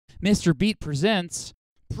Mr. Beat presents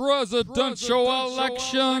Presidential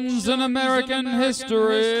Elections in American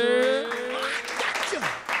History.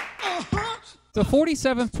 The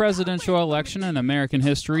 47th presidential election in American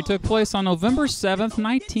history took place on November 7th,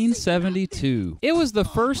 1972. It was the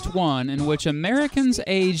first one in which Americans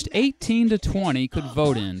aged 18 to 20 could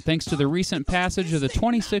vote in, thanks to the recent passage of the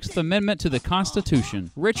 26th Amendment to the Constitution.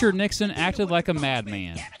 Richard Nixon acted like a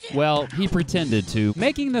madman. Well, he pretended to,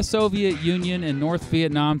 making the Soviet Union and North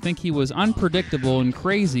Vietnam think he was unpredictable and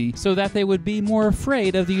crazy so that they would be more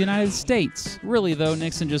afraid of the United States. Really, though,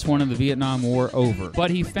 Nixon just wanted the Vietnam War over.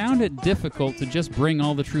 But he found it difficult to just bring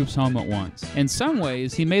all the troops home at once. In some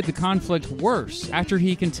ways, he made the conflict worse after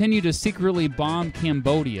he continued to secretly bomb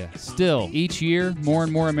Cambodia. Still, each year, more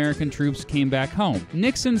and more American troops came back home.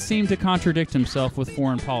 Nixon seemed to contradict himself with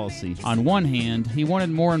foreign policy. On one hand, he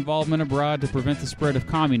wanted more involvement abroad to prevent the spread of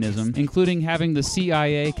communism, including having the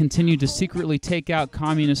CIA continue to secretly take out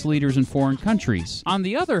communist leaders in foreign countries. On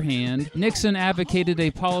the other hand, Nixon advocated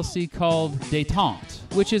a policy called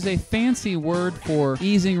détente, which is a fancy word for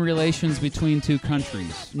easing relations between two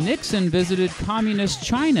countries. Nixon visited communist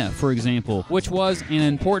China, for example, which was an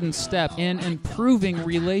important step in improving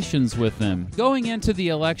relations with them. Going into the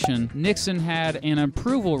election, Nixon had an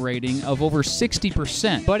approval rating of over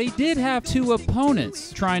 60%, but he did have two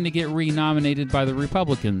opponents trying to get renominated by the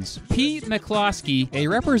Republicans. Pete McCloskey, a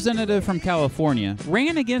representative from California,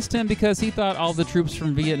 ran against him because he thought all the troops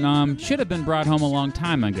from Vietnam should have been brought home a long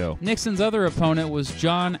time ago. Nixon's other opponent was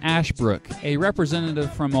John Ashbrook, a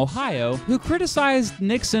representative from Ohio, who criticized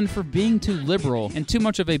Nixon for being too liberal and too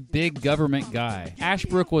much of a big government guy.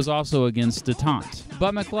 Ashbrook was also against détente,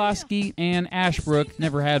 but McCloskey and Ashbrook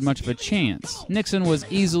never had much of a chance. Nixon was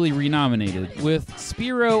easily renominated, with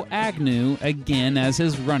Spiro Agnew again as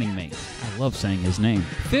his running mate. I love saying his name.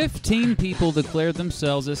 15 people declared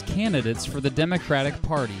themselves as candidates for the Democratic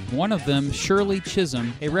Party. One of them, Shirley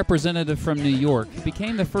Chisholm, a representative from New York,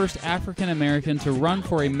 became the first African American to run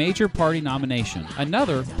for a major party nomination.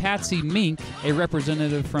 Another, Patsy Mink, a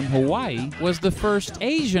representative from Hawaii, was the first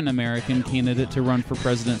Asian American candidate to run for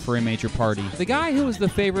president for a major party. The guy who was the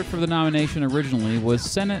favorite for the nomination originally was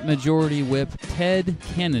Senate Majority Whip Ted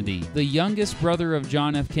Kennedy, the youngest brother of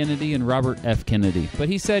John F. Kennedy and Robert F. Kennedy. But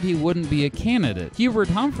he said he wouldn't be a candidate. Hubert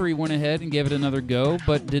Humphrey went ahead and gave it another go,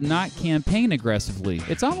 but did not campaign aggressively.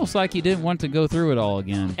 It's almost like he didn't want to go through it all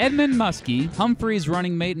again. Edmund Muskie, Humphrey's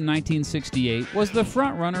running mate in 1968, was the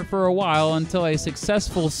front runner for a while until a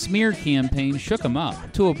successful smear campaign shook him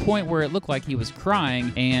up to a point where it looked like he was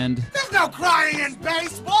crying and... There's no crying in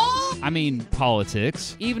baseball! I mean,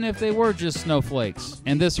 politics, even if they were just snowflakes.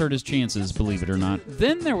 And this hurt his chances, believe it or not.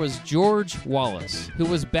 Then there was George Wallace, who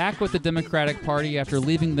was back with the Democratic Party after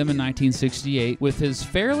leaving them in 1968 with his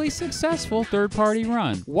fairly successful third-party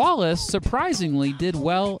run. Wallace, surprisingly, did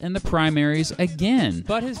well in the primaries again,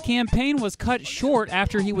 but his campaign was cut short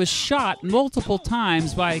after he was shot multiple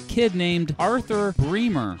times by a kid named Arthur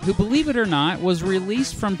Bremer, who, believe it or not, was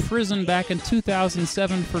released from prison back in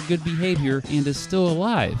 2007 for good behavior and is still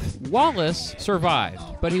alive. Wallace survived,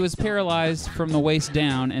 but he was paralyzed from the waist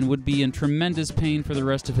down and would be in tremendous pain for the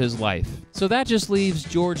rest of his life. So that just leaves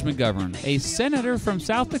George McGovern, a senator from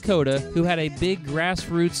South Dakota who had a big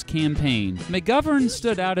grassroots campaign. McGovern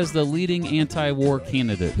stood out as the leading anti-war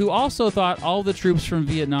candidate, who also thought all the troops from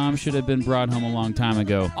Vietnam should have been brought home a long time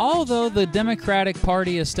ago. Although the Democratic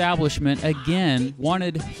Party establishment again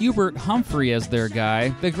wanted Hubert Humphrey as their guy,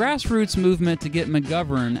 the grassroots movement to get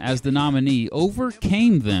McGovern as the nominee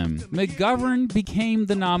overcame them. McGovern became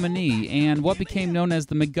the nominee, and what became known as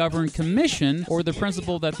the McGovern Commission, or the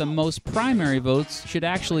principle that the most primary votes should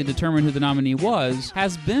actually determine who the nominee was,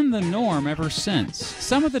 has been the norm ever since.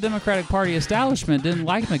 Some of the Democratic Party establishment didn't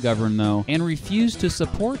like McGovern, though, and refused to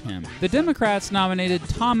support him. The Democrats nominated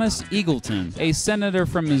Thomas Eagleton, a senator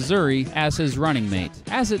from Missouri, as his running mate.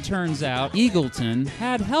 As it turns out, Eagleton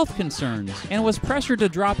had health concerns and was pressured to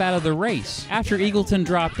drop out of the race. After Eagleton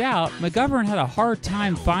dropped out, McGovern had a hard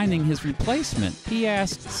time finding his replacement. He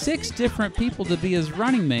asked 6 different people to be his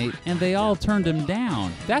running mate, and they all turned him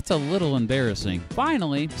down. That's a little embarrassing.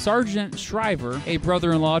 Finally, Sergeant Shriver, a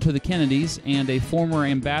brother-in-law to the Kennedys and a former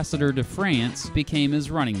ambassador to France, became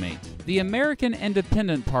his running mate. The American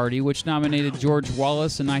Independent Party, which nominated George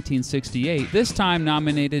Wallace in 1968, this time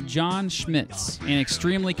nominated John Schmitz, an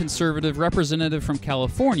extremely conservative representative from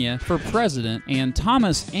California, for president, and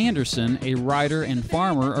Thomas Anderson, a writer and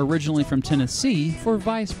farmer originally from Tennessee, for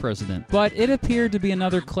vice president. But it appeared to be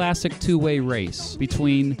another classic two-way race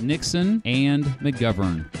between Nixon and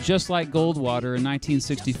McGovern. Just like Goldwater in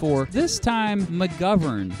 1964, this time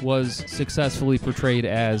McGovern was successfully portrayed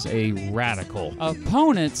as a radical.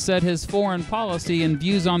 Opponents said his his foreign policy and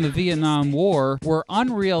views on the Vietnam War were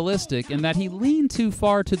unrealistic and that he leaned too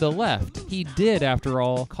far to the left. He did, after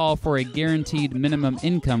all, call for a guaranteed minimum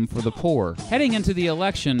income for the poor. Heading into the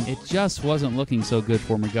election, it just wasn't looking so good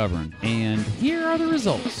for McGovern. And here are the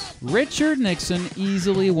results. Richard Nixon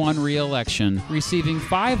easily won re-election, receiving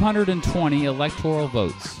 520 electoral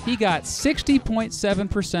votes. He got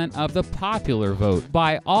 60.7% of the popular vote.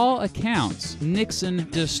 By all accounts, Nixon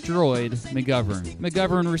destroyed McGovern.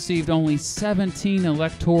 McGovern received only 17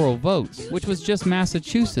 electoral votes, which was just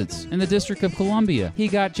Massachusetts. In the District of Columbia, he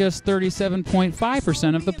got just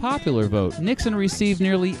 37.5% of the popular vote. Nixon received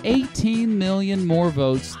nearly 18 million more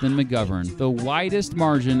votes than McGovern, the widest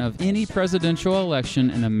margin of any presidential election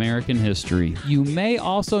in American history. You may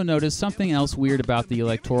also notice something else weird about the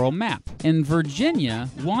electoral map. In Virginia,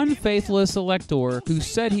 one faithless elector who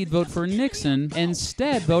said he'd vote for Nixon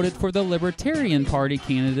instead voted for the Libertarian Party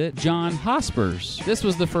candidate John Hospers. This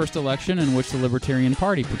was the first election in which the Libertarian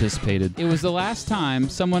Party participated. It was the last time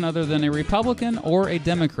someone other than a Republican or a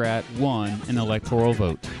Democrat won an electoral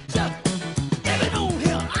vote.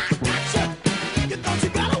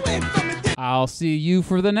 I'll see you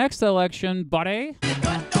for the next election, buddy.